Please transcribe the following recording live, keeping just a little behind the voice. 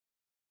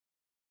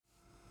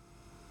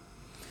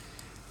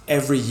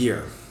every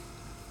year,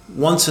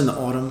 once in the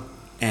autumn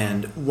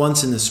and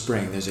once in the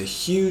spring, there's a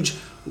huge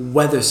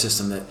weather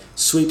system that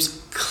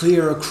sweeps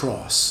clear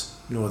across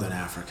northern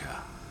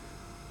Africa.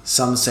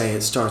 Some say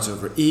it starts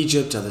over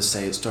Egypt, others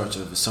say it starts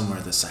over somewhere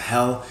in the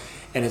Sahel,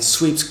 and it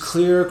sweeps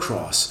clear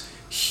across.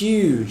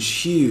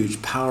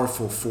 Huge,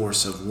 powerful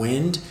force of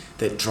wind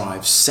that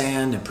drives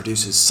sand and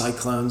produces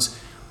cyclones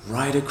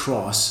right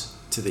across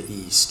to the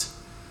east,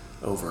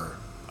 over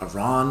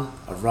Iran,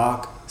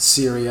 Iraq,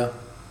 Syria,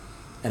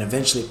 and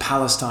eventually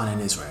Palestine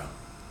and Israel.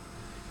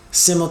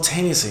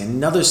 Simultaneously,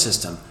 another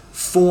system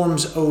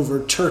forms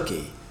over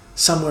Turkey,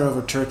 somewhere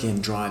over Turkey,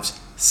 and drives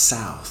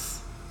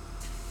south,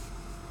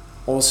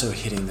 also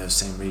hitting those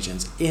same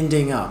regions,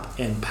 ending up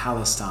in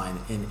Palestine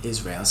and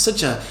Israel.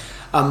 Such a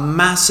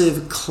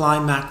massive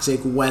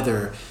climactic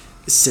weather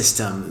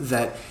system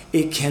that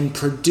it can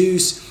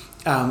produce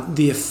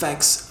the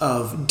effects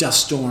of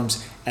dust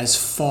storms as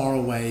far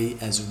away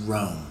as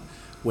Rome,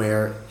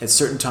 where at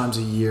certain times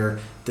of year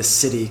the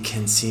city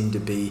can seem to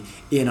be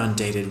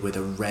inundated with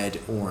a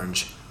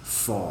red-orange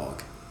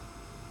fog.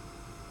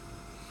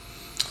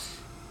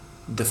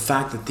 The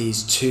fact that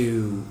these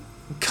two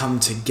come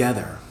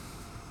together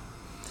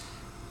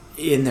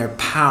in their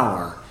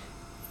power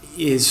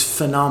is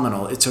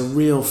phenomenal. It's a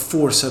real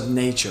force of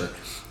nature.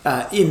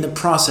 In the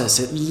process,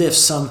 it lifts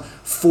some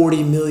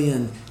 40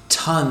 million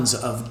tons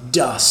of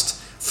dust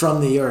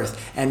from the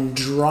earth and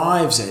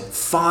drives it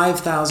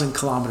 5,000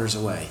 kilometers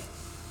away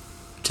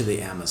to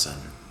the Amazon,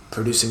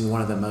 producing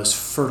one of the most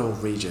fertile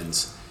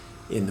regions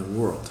in the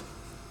world.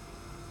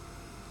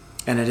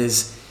 And it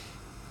is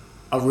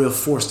a real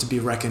force to be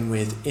reckoned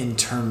with in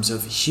terms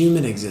of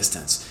human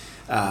existence.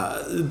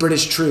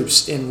 British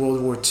troops in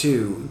World War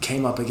II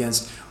came up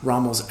against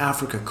Rommel's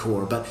Afrika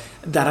Korps, but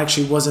that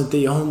actually wasn't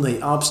the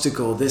only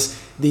obstacle.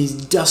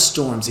 These dust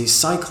storms, these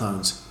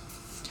cyclones,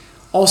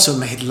 also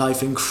made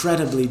life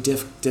incredibly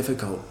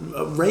difficult,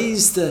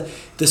 raised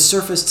the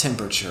surface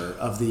temperature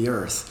of the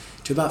earth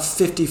to about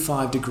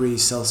 55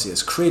 degrees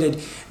Celsius, created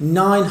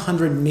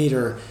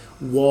 900-meter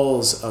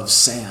walls of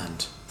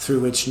sand through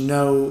which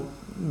no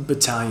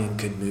battalion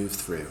could move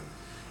through.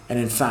 And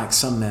in fact,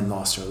 some men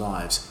lost their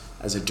lives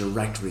as a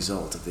direct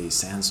result of these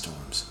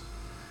sandstorms.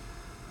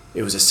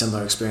 It was a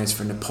similar experience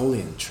for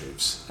Napoleon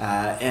troops,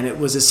 and it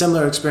was a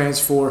similar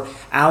experience for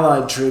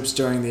Allied troops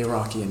during the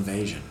Iraqi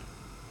invasion.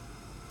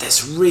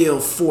 This real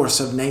force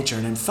of nature.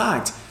 And in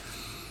fact,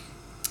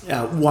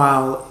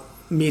 while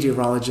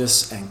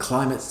meteorologists and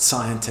climate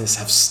scientists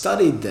have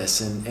studied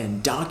this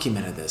and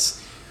documented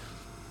this,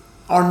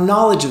 our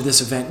knowledge of this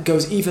event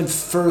goes even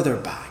further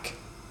back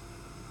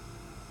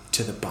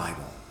to the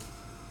Bible.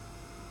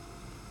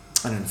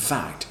 And in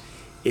fact,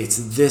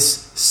 it's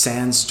this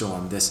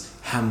sandstorm, this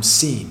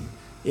Hamsin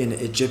in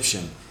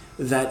Egyptian,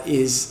 that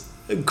is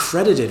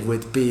credited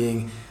with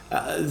being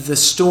the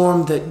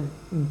storm that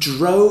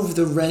drove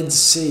the Red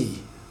Sea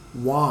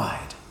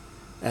wide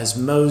as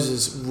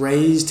Moses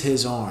raised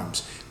his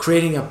arms,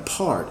 creating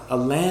a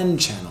land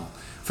channel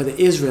for the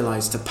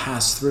Israelites to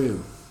pass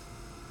through.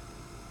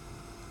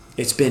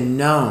 It's been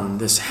known,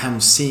 this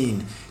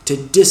Hamsin, to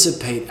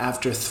dissipate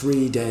after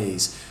 3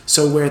 days.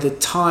 So where the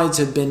tides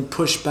have been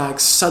pushed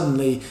back,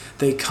 suddenly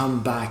they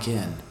come back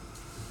in.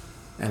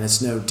 And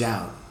it's no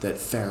doubt that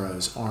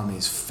Pharaoh's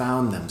armies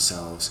found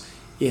themselves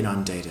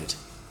inundated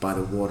by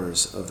the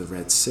waters of the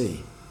Red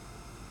Sea.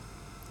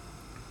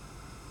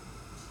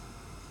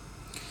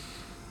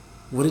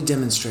 What a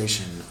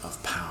demonstration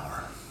of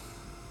power.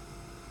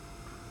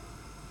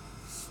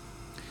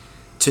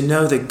 To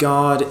know that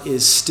God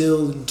is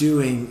still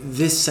doing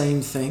this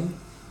same thing.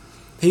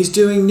 He's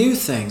doing new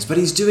things, but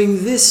he's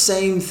doing this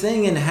same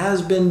thing and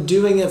has been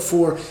doing it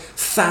for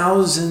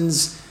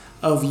thousands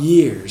of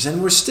years.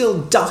 And we're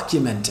still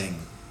documenting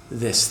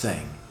this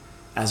thing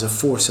as a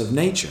force of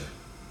nature.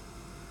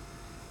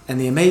 And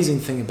the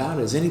amazing thing about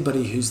it is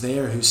anybody who's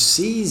there who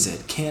sees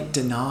it can't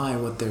deny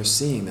what they're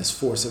seeing, this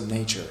force of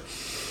nature.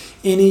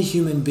 Any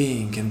human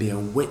being can be a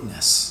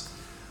witness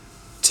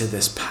to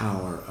this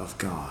power of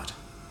God.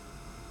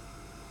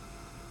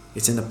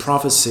 It's in the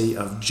prophecy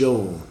of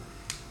Joel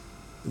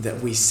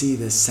that we see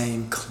the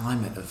same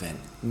climate event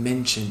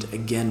mentioned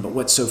again. But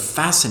what's so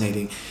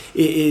fascinating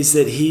is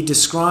that he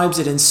describes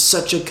it in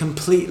such a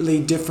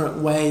completely different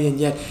way, and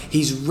yet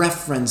he's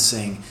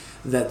referencing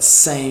that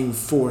same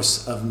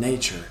force of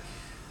nature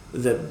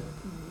that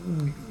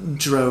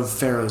drove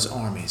Pharaoh's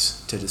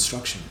armies to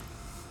destruction.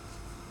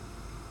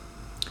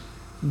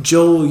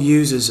 Joel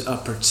uses a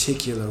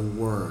particular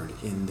word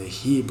in the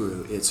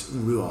Hebrew. It's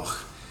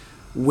ruach,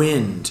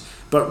 wind,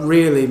 but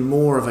really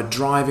more of a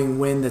driving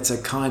wind that's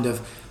a kind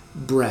of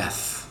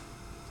breath.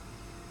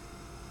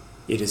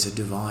 It is a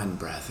divine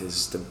breath,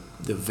 is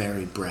the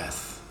very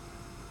breath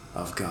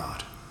of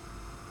God.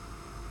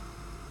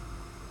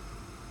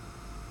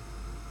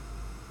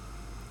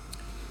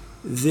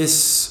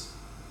 This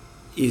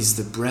is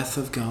the breath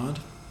of God.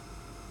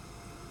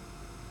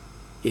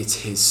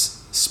 It's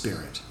his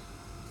spirit.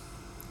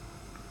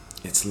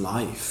 It's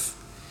life.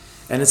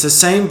 And it's the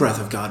same breath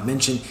of God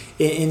mentioned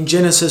in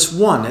Genesis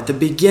 1, at the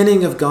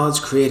beginning of God's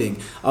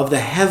creating of the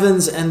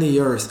heavens and the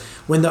earth.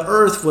 When the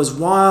earth was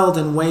wild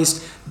and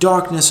waste,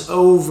 darkness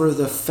over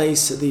the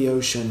face of the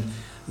ocean,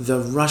 the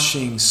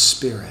rushing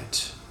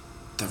spirit,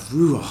 the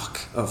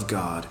Ruach of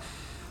God,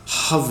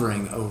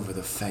 hovering over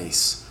the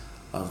face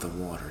of the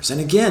waters.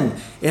 And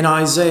again, in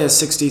Isaiah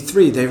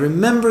 63, they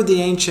remembered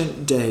the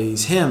ancient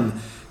days, him,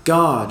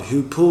 God,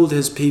 who pulled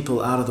his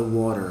people out of the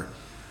water.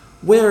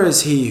 Where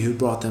is he who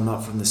brought them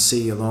up from the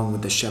sea along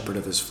with the shepherd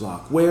of his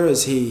flock? Where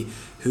is he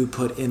who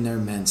put in their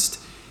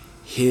midst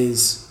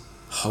his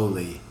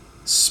Holy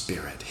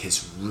Spirit, his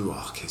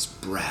Ruach, his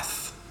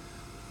breath?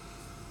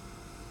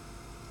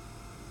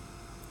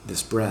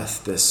 This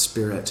breath, this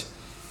Spirit,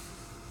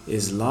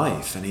 is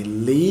life, and he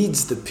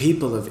leads the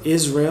people of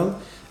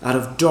Israel out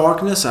of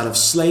darkness, out of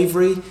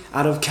slavery,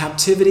 out of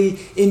captivity,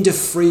 into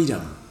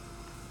freedom.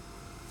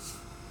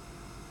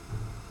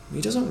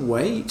 He doesn't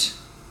wait.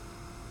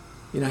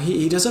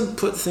 He doesn't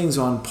put things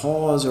on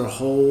pause or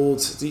hold.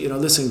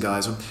 Listen,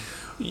 guys,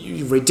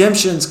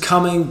 redemption's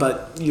coming,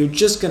 but you're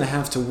just going to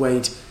have to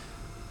wait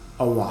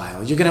a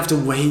while. You're going to have to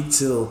wait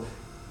till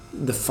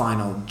the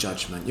final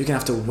judgment. You're going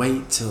to have to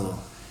wait till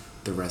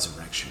the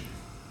resurrection.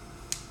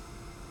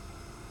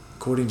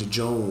 According to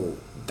Joel,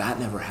 that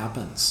never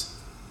happens.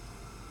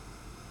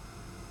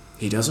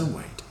 He doesn't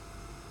wait.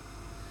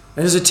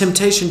 And there's a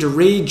temptation to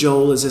read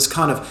Joel as this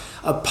kind of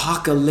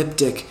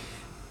apocalyptic,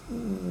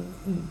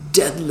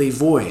 deadly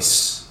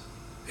voice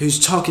who's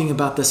talking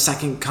about the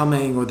second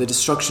coming or the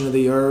destruction of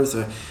the earth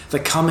or the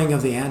coming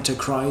of the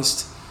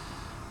Antichrist.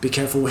 Be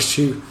careful what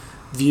you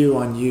view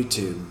on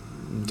YouTube.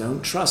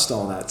 Don't trust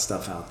all that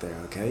stuff out there,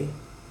 okay?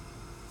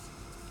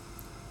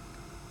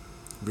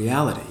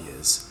 Reality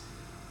is,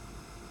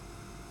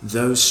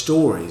 those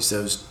stories,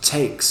 those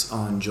takes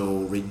on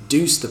Joel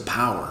reduce the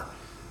power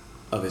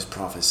of his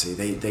prophecy.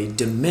 They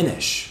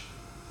diminish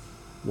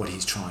what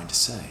he's trying to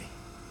say.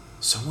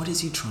 So what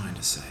is he trying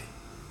to say?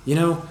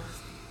 To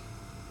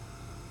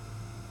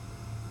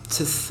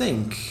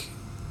think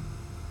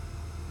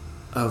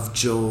of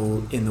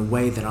Joel in the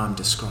way that I'm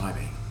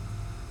describing,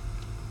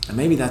 and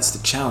maybe that's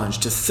the challenge,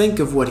 to think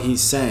of what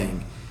he's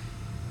saying,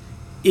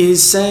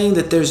 is saying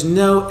that there's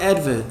no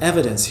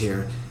evidence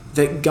here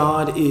that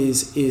God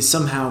is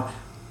somehow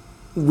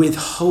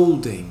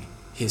withholding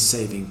his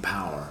saving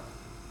power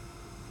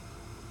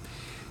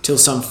till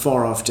some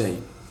far-off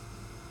date.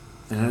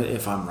 And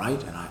if I'm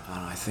right, and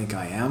I think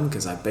I am,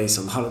 because I base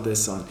a lot of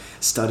this on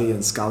study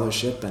and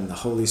scholarship and the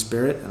Holy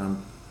Spirit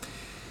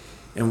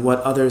and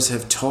what others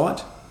have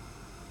taught,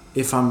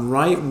 if I'm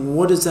right,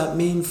 what does that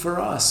mean for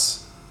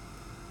us?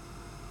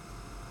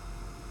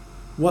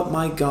 What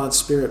might God's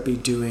Spirit be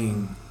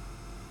doing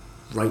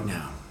right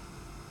now?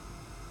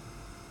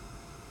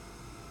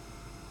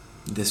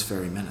 This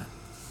very minute.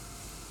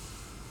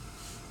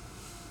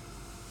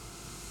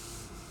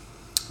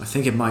 I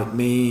think it might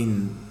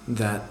mean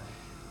that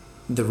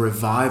the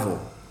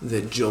revival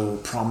that Joel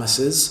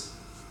promises,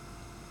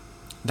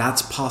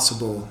 that's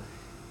possible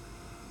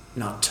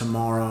not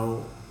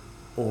tomorrow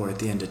or at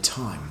the end of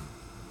time,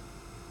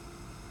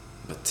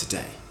 but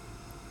today.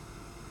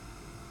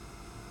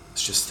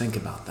 Let's just think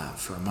about that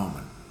for a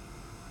moment.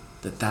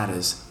 That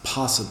is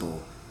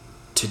possible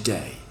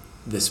today,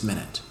 this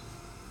minute.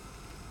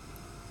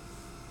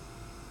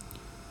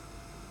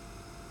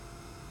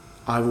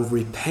 I will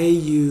repay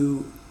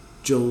you,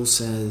 Joel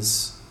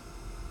says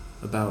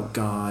about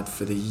God,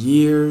 for the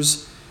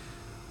years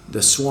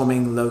the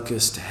swarming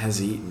locust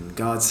has eaten.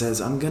 God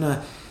says, I'm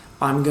gonna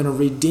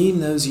redeem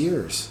those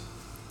years.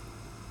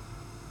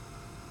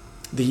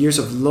 The years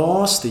of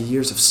loss, the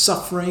years of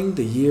suffering,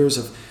 the years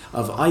of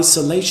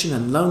isolation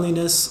and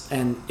loneliness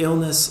and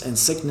illness and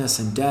sickness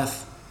and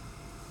death.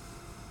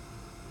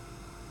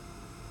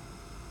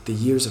 The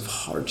years of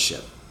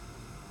hardship.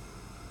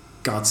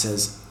 God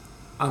says,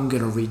 I'm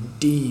going to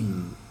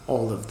redeem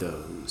all of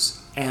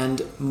those.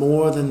 And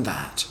more than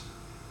that,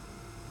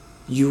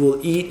 you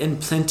will eat in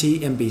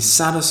plenty and be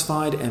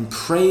satisfied and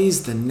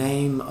praise the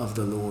name of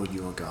the Lord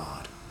your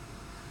God.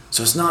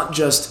 So it's not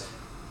just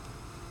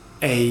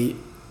a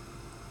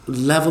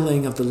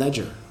leveling of the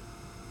ledger.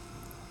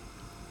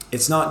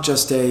 It's not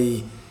just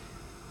a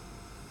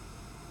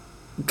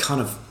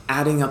kind of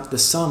adding up the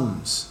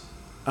sums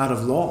out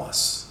of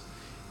loss.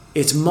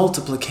 It's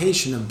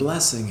multiplication of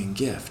blessing and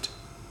gift.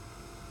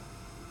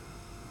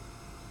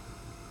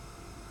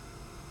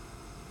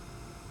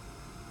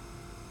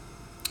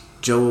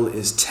 Joel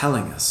is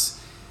telling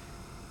us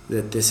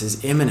that this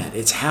is imminent.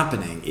 It's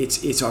happening.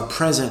 It's our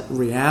present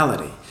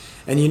reality.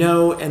 And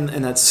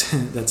and that's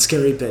that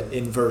scary bit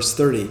in verse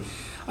 30.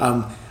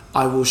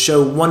 I will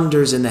show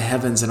wonders in the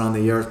heavens and on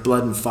the earth,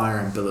 blood and fire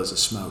and billows of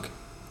smoke.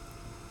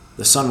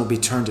 The sun will be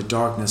turned to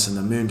darkness and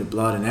the moon to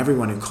blood, and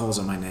everyone who calls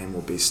on my name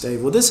will be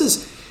saved. Well, this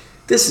is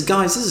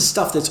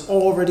stuff that's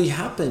already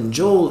happened.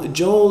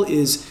 Joel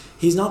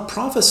he's not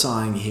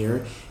prophesying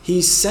here.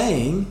 He's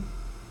saying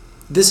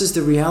this is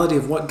the reality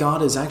of what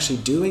God is actually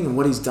doing and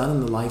what he's done in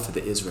the life of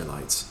the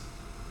Israelites.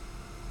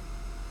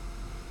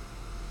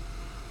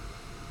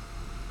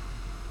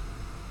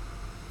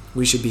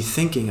 We should be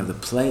thinking of the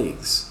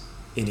plagues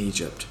in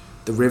Egypt,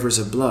 the rivers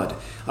of blood,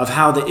 of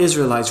how the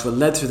Israelites were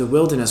led through the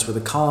wilderness with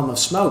a column of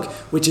smoke,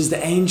 which is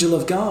the angel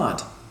of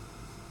God.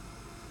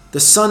 The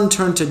sun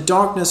turned to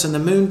darkness and the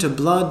moon to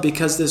blood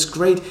because this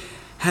great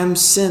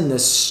Hamsin,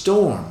 this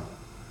storm,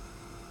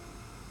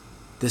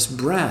 this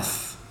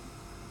breath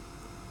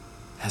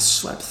has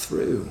swept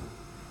through.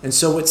 And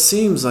so what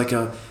seems like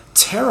a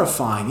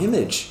terrifying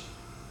image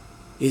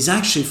is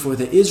actually for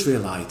the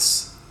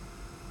Israelites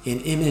an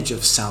image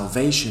of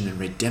salvation and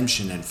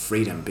redemption and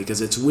freedom,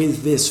 because it's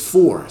with this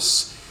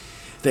force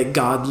that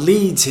God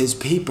leads his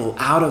people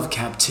out of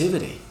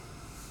captivity.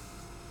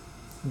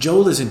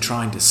 Joel isn't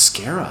trying to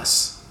scare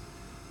us.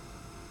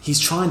 He's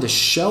trying to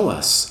show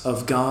us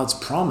of God's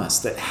promise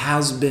that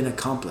has been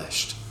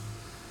accomplished.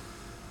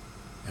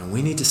 And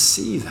we need to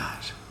see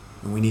that,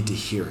 and we need to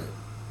hear it.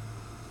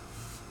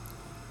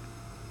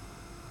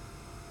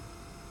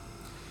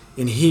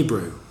 In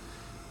Hebrew,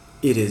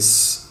 it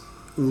is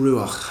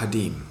Ruach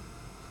Hadim,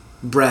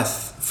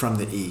 breath from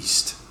the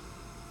east,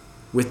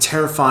 with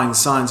terrifying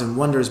signs and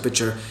wonders,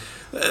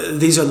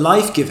 these are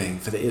life-giving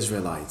for the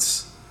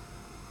Israelites.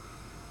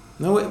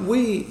 No,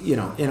 we,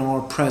 in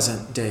our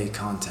present day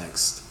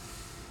context,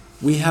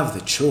 we have the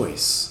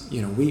choice.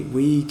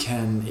 We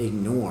can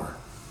ignore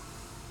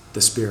the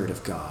Spirit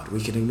of God.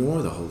 We can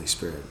ignore the Holy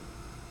Spirit.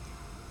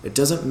 It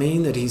doesn't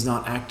mean that he's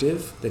not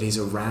active, that he's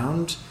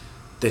around,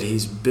 that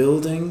he's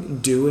building,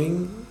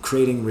 doing,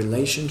 creating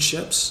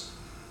relationships,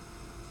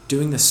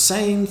 doing the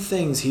same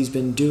things he's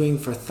been doing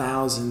for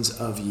thousands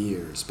of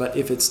years. But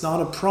if it's not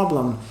a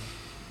problem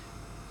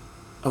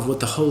of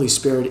what the Holy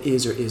Spirit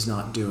is or is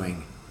not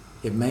doing,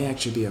 it may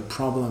actually be a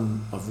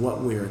problem of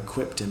what we're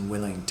equipped and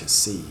willing to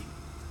see.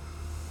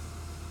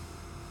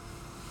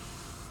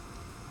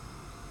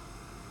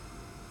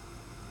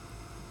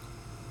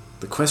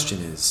 The question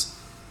is,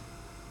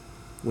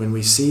 when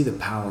we see the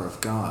power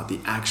of God, the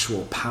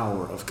actual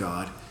power of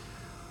God,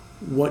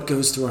 what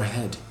goes through our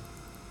head?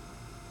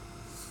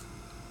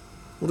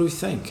 What do we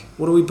think?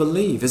 What do we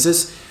believe? Is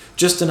this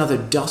just another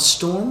dust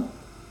storm?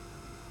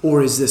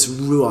 Or is this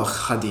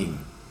Ruach Hadim?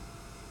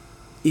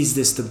 Is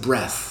this the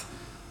breath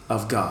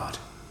of God?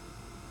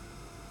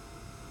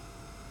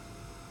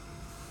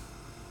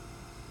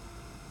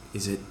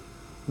 Is it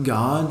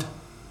God,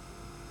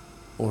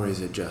 or is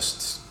it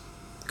just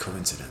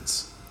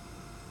coincidence?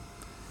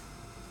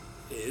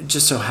 It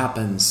just so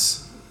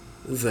happens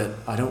that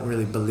I don't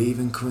really believe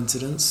in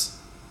coincidence.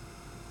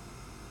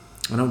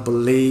 I don't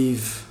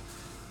believe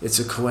it's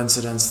a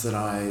coincidence that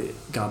I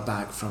got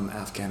back from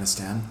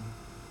Afghanistan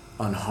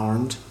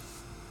unharmed.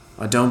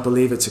 I don't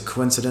believe it's a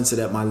coincidence that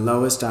at my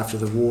lowest after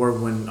the war,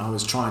 when I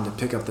was trying to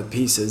pick up the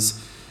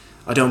pieces,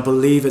 I don't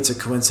believe it's a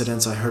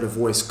coincidence I heard a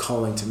voice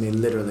calling to me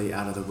literally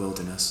out of the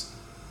wilderness.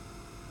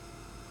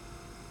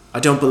 I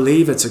don't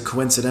believe it's a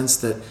coincidence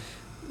that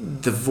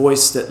the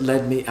voice that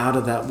led me out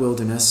of that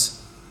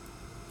wilderness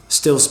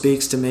still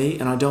speaks to me,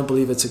 and I don't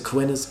believe it's a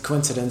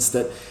coincidence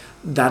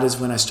that is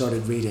when I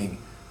started reading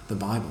the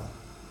Bible.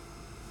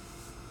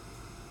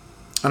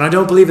 And I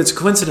don't believe it's a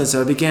coincidence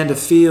that I began to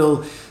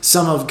feel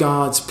some of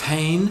God's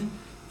pain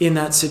in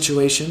that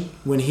situation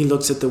when he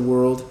looks at the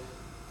world,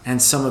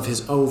 and some of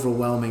his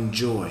overwhelming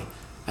joy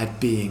at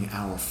being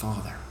our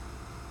Father.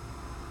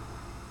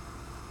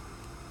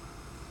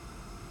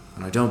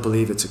 And I don't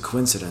believe it's a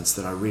coincidence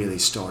that I really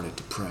started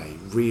to pray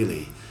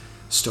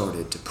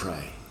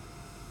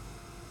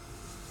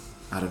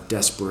out of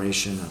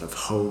desperation, out of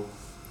hope,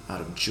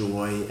 out of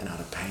joy, and out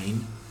of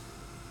pain,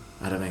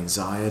 out of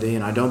anxiety.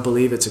 And I don't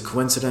believe it's a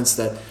coincidence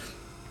that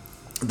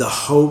the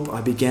hope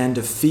I began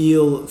to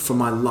feel for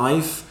my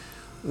life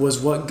was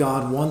what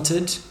God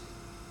wanted.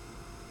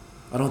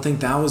 I don't think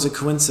that was a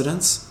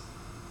coincidence.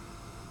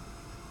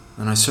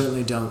 And I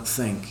certainly don't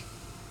think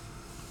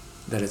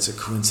that it's a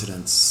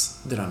coincidence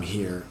that I'm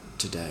here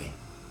today,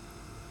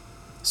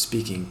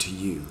 speaking to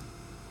you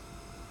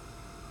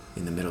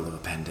in the middle of a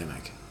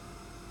pandemic.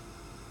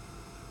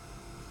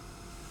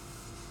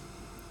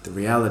 The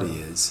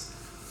reality is,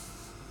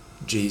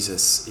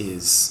 Jesus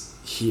is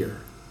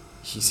here.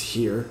 He's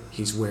here.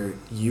 He's where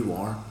you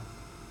are.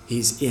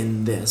 He's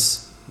in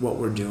this, what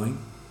we're doing.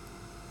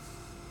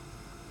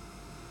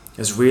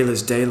 As real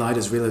as daylight,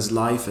 as real as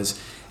life,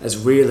 as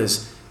real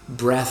as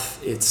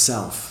breath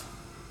itself.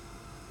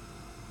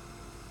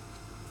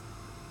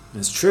 And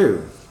it's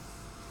true,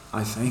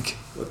 I think,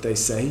 what they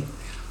say,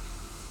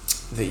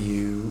 that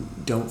you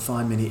don't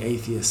find many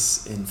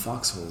atheists in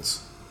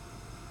foxholes.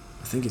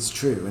 I think it's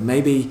true. And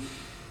maybe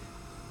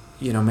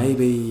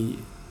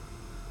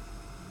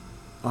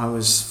I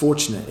was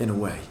fortunate in a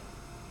way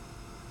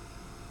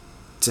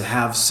to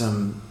have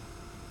some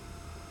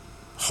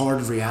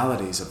hard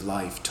realities of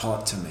life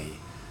taught to me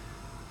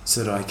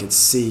so that I could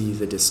see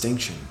the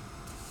distinction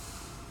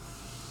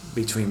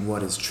between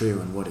what is true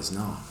and what is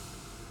not,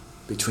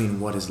 between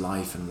what is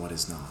life and what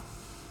is not.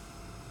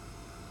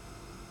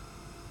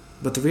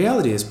 But the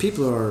reality is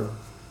people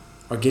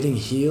are getting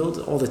healed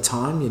all the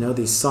time.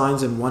 These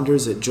signs and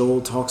wonders that Joel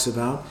talks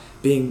about,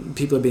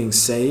 people are being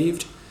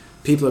saved.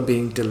 People are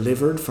being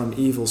delivered from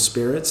evil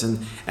spirits.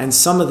 And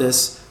some of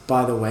this,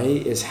 by the way,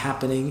 is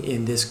happening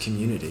in this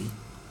community.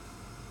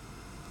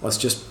 Let's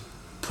just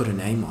put a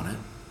name on it.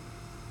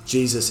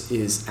 Jesus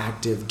is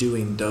active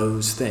doing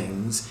those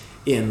things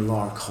in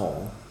Lark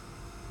Hall,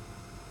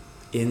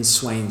 in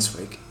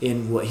Swainswick,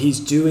 in what he's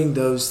doing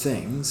those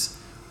things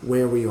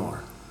where we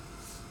are.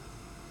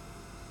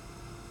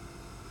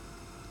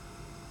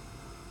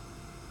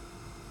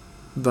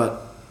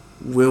 But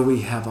will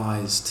we have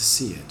eyes to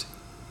see it?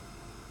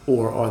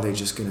 Or are they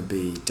just going to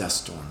be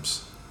dust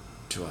storms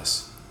to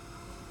us?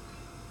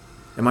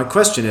 And my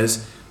question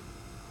is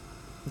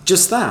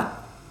just that.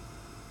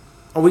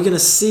 Are we going to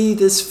see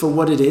this for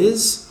what it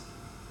is?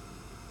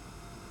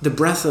 The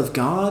breath of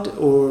God?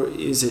 Or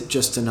is it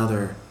just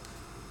another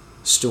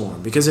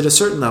storm? Because at a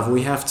certain level,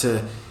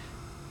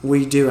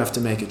 we do have to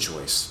make a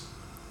choice.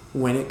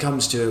 When it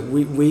comes to it,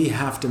 we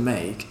have to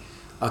make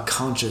a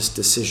conscious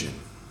decision.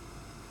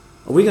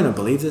 Are we going to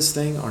believe this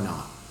thing or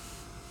not?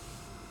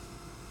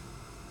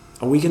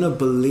 Are we going to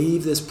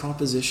believe this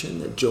proposition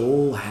that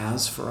Joel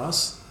has for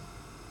us?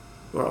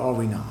 Or are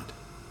we not?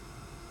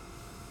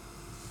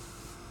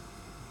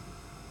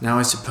 Now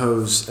I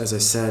suppose, as I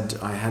said,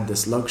 I had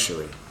this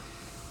luxury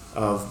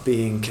of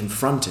being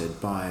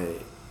confronted by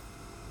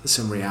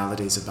some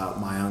realities about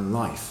my own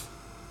life.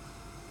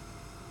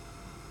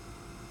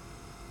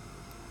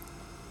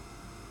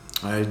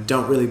 I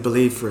don't really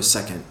believe for a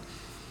second,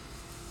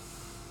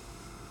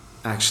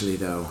 actually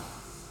though,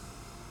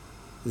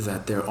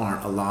 that there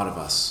aren't a lot of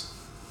us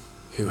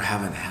who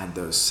haven't had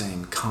those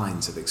same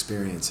kinds of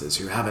experiences,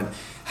 who haven't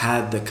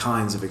had the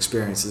kinds of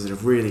experiences that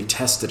have really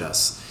tested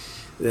us,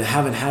 that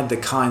haven't had the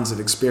kinds of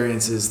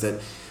experiences that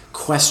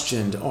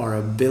questioned our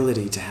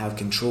ability to have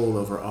control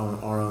over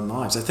our own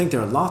lives. I think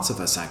there are lots of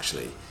us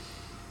actually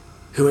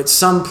who at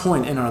some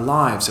point in our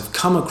lives have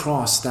come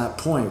across that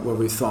point where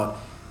we thought,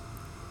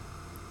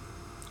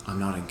 I'm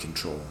not in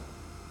control.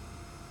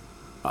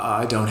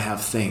 I don't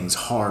have things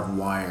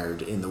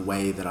hardwired in the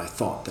way that I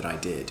thought that I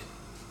did.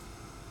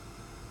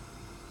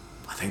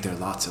 I think there are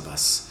lots of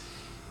us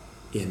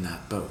in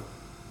that boat.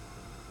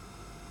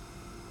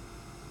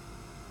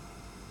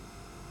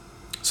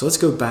 So let's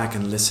go back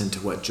and listen to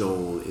what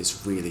Joel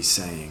is really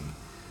saying.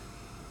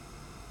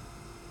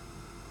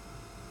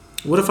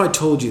 What if I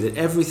told you that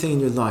everything in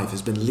your life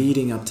has been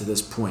leading up to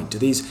this point, to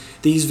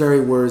these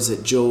very words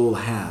that Joel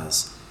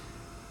has,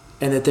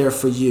 and that they're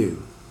for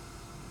you?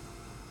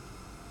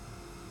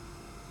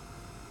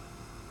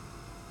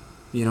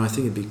 You know, I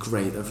think it'd be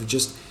great if we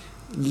just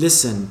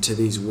listen to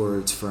these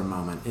words for a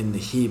moment in the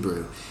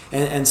Hebrew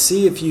and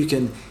see if you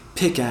can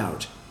pick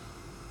out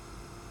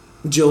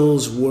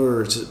Joel's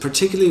words,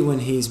 particularly when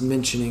he's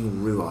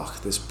mentioning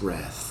Ruach, this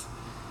breath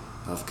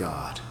of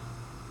God.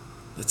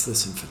 Let's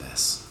listen for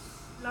this.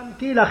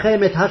 למתי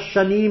לכם את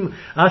השנים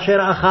אשר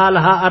אכל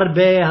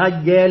הארבה,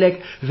 הגלק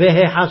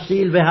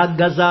והחסיל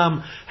והגזם,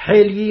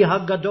 חילי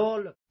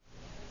הגדול.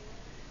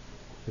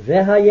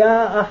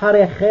 והיה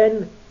אחרי כן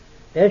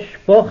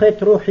אשפוך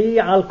את רוחי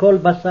על כל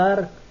בשר,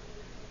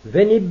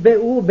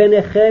 וניבאו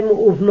בניכם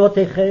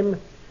ובנותיכם,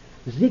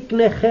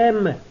 זקניכם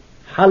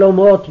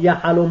חלומות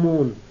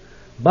יחלומון,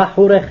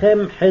 בחוריכם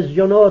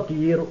חזיונות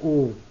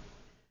יראו.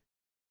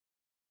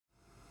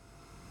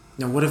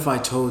 Now, what if I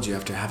told you,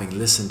 after having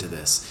listened to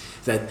this,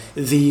 that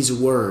these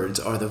words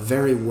are the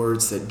very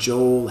words that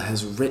Joel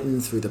has written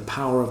through the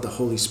power of the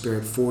Holy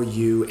Spirit for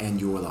you and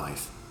your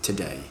life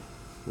today,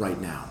 right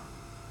now?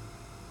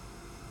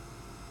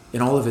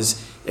 In all of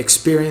his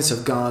experience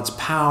of God's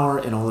power,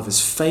 in all of his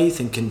faith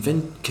and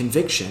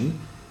conviction,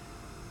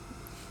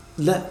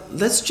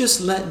 let's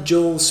just let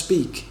Joel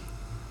speak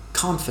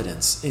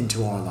confidence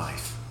into our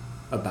life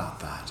about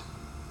that.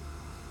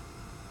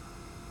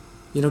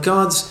 You know,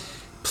 God's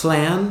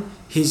plan,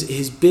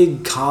 his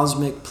big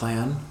cosmic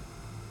plan,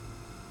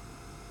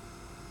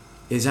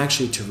 is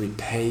actually to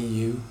repay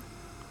you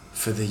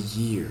for the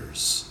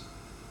years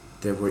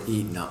that were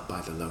eaten up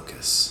by the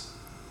locusts,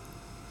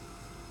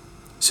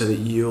 so that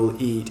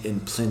you'll eat in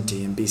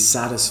plenty and be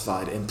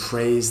satisfied and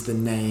praise the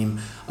name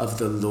of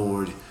the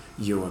Lord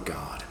your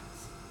God.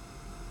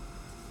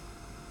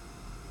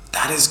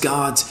 That is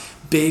God's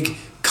big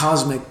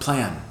cosmic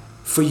plan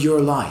for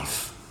your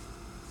life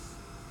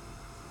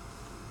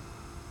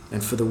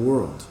and for the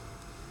world.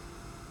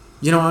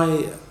 You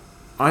know,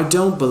 I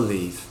don't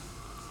believe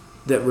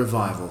that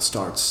revival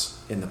starts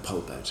in the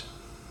pulpit.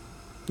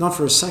 Not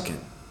for a second.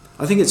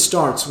 I think it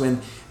starts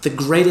when the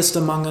greatest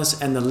among us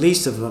and the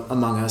least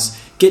among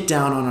us get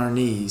down on our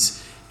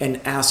knees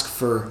and ask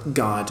for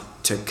God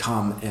to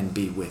come and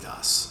be with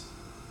us.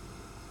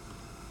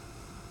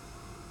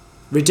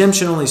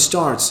 Redemption only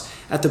starts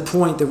at the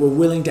point that we're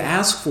willing to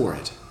ask for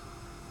it.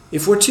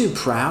 If we're too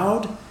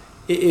proud,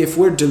 if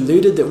we're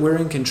deluded that we're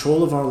in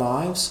control of our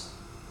lives,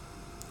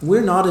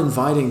 we're not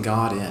inviting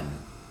God in.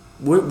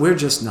 We're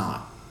just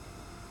not.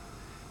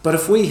 But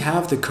if we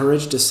have the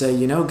courage to say,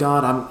 you know,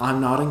 God, I'm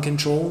not in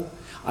control.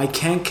 I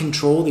can't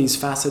control these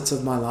facets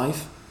of my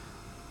life.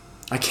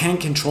 I can't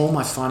control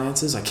my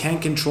finances. I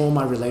can't control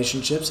my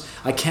relationships.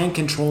 I can't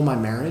control my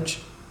marriage.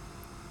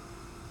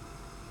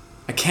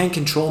 I can't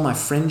control my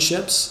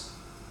friendships,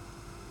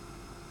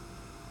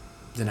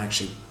 then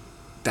actually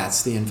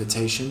that's the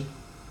invitation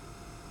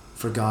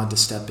for God to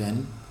step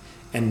in,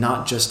 and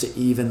not just to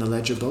even the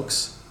ledger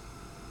books,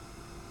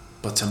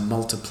 but to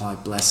multiply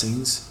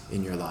blessings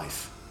in your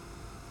life.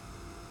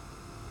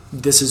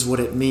 This is what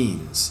it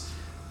means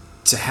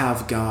to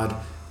have God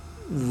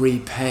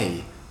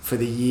repay for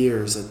the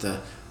years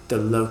that the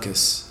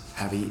locusts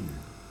have eaten.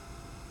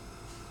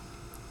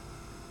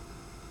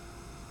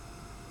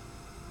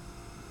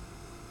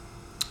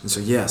 And so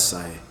yes,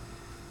 I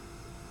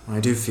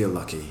do feel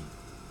lucky.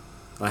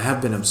 I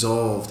have been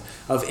absolved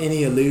of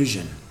any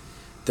illusion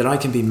that I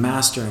can be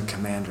master and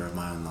commander of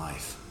my own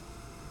life.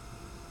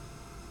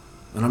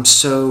 And I'm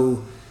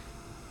so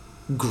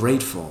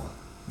grateful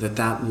that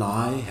that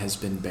lie has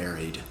been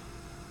buried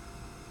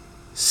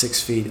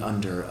 6 feet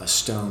under a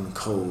stone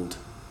cold,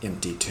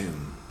 empty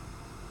tomb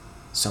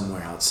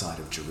somewhere outside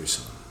of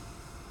Jerusalem.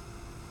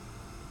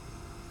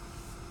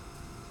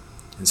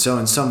 And so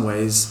in some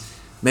ways,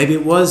 maybe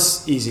it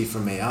was easy for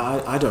me.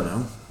 I don't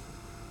know.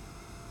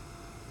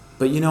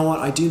 But you know what?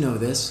 I do know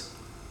this.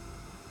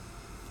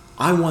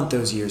 I want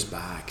those years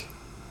back.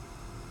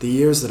 The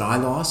years that I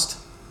lost,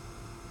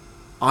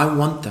 I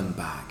want them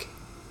back.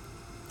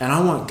 And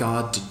I want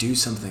God to do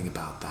something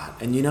about that.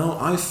 And you know,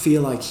 I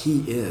feel like He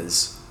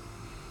is.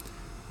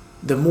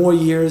 The more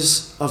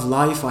years of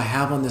life I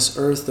have on this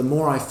earth, the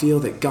more I feel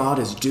that God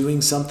is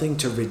doing something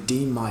to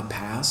redeem my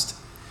past,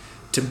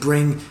 to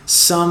bring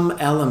some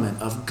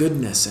element of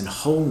goodness and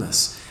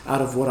wholeness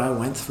out of what I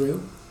went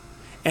through.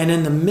 And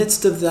in the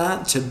midst of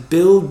that, to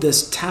build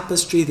this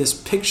tapestry, this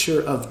picture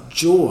of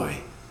joy.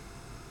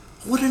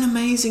 What an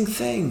amazing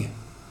thing.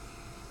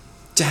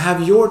 To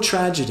have your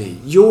tragedy,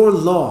 your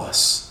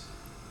loss,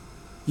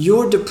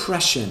 your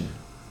depression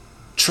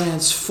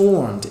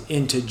transformed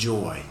into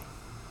joy.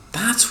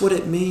 That's what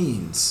it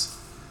means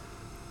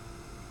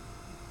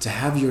to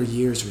have your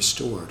years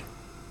restored.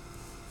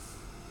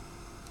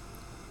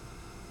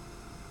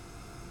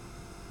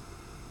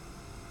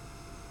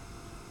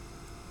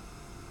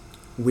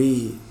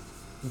 We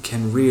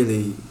can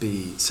really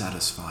be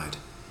satisfied.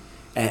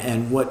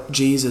 And what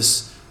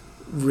Jesus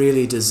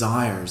really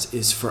desires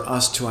is for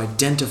us to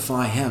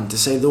identify Him, to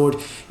say, Lord,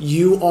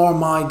 you are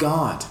my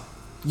God.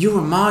 You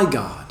are my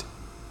God.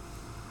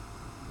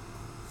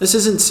 This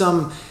isn't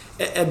some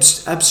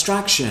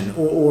abstraction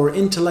or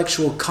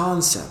intellectual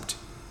concept.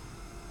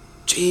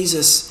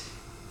 Jesus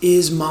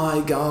is my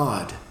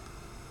God.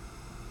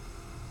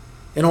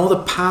 And all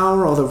the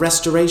power, all the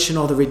restoration,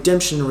 all the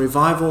redemption and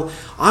revival,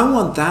 I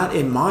want that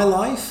in my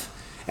life,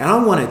 and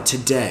I want it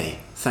today.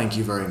 Thank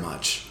you very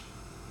much.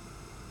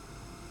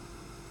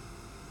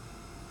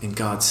 And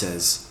God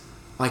says,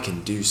 I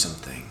can do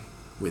something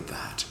with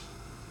that.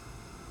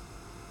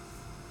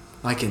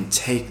 I can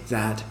take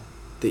that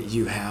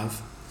you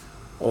have,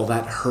 all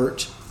that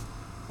hurt,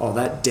 all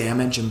that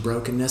damage and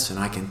brokenness, and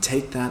I can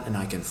take that and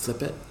I can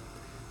flip it,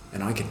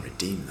 and I can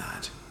redeem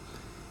that.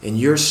 In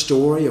your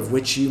story of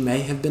which you may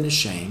have been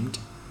ashamed,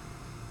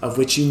 of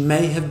which you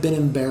may have been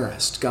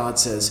embarrassed, God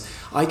says,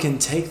 I can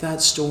take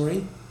that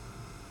story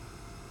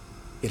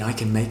and I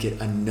can make it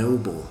a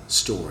noble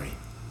story,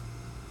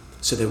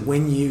 so that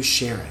when you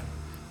share it,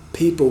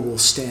 people will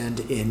stand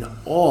in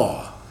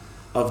awe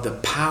of the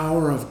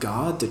power of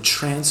God to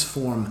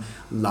transform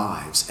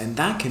lives. And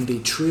that can be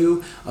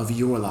true of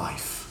your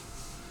life.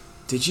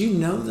 Did you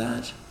know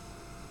that?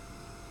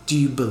 Do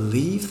you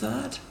believe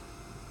that?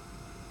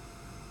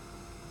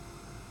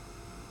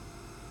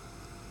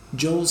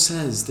 Joel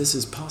says this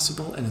is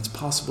possible, and it's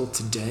possible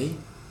today.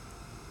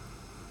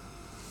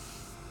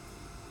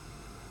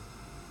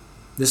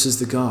 This is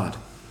the God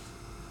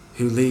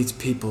who leads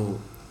people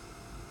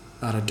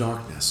out of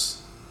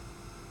darkness,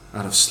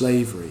 out of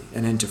slavery,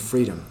 and into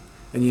freedom.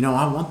 And you know,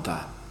 I want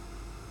that.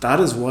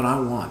 That is what I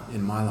want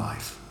in my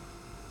life.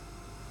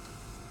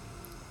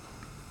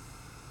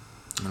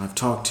 And I've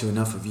talked to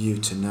enough of you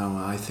to know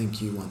I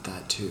think you want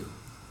that too.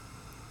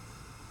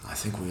 I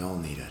think we all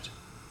need it.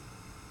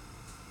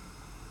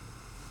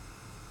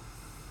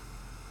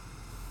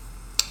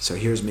 So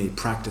here's me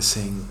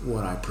practicing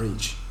what I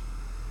preach.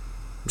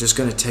 I'm just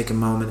going to take a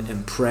moment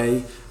and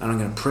pray. And I'm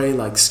going to pray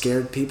like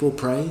scared people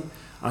pray.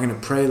 I'm going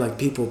to pray like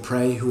people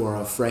pray who are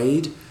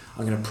afraid.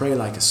 I'm going to pray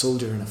like a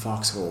soldier in a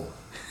foxhole.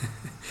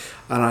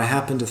 And I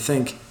happen to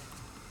think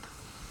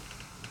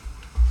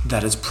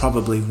that is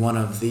probably one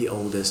of the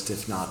oldest,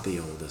 if not the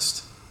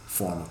oldest,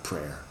 form of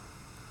prayer.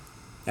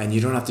 And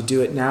you don't have to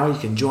do it now. You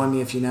can join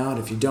me if you know it.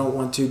 If you don't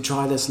want to,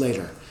 try this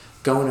later.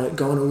 Go in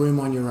a room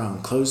on your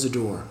own. Close the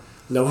door.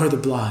 Lower the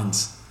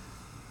blinds.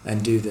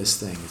 And do this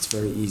thing. It's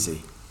very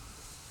easy.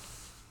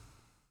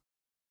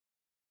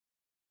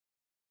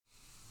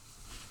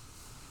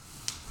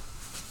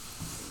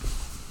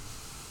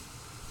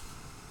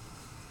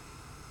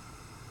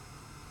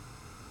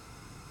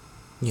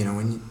 You know,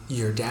 when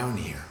you're down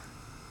here,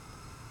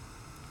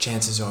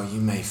 chances are you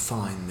may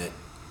find that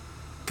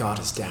God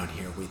is down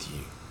here with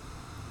you.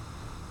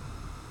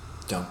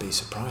 Don't be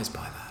surprised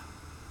by that.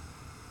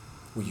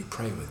 Will you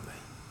pray with me?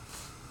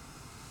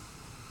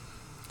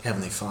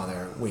 Heavenly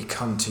Father, we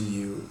come to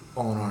you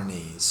on our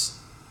knees.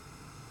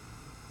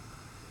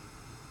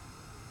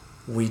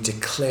 We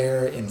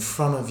declare in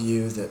front of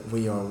you that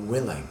we are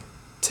willing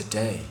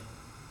today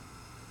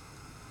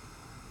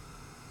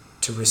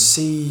to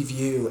receive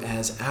you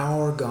as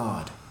our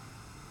God,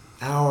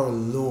 our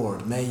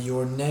Lord. May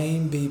your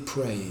name be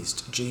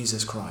praised,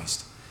 Jesus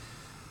Christ.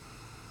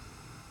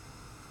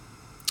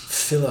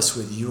 Fill us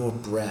with your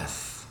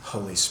breath,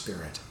 Holy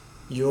Spirit,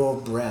 your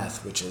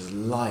breath which is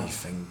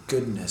life and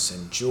goodness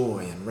and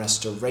joy and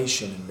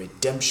restoration and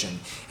redemption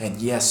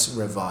and, yes,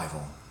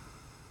 revival.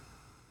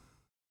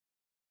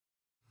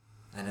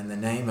 And in the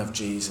name of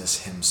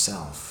Jesus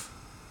himself,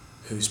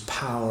 whose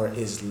power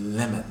is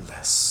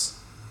limitless,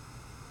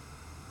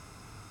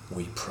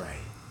 we pray.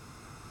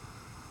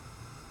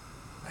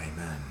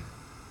 Amen.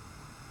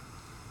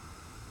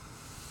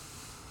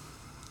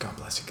 God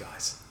bless you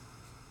guys.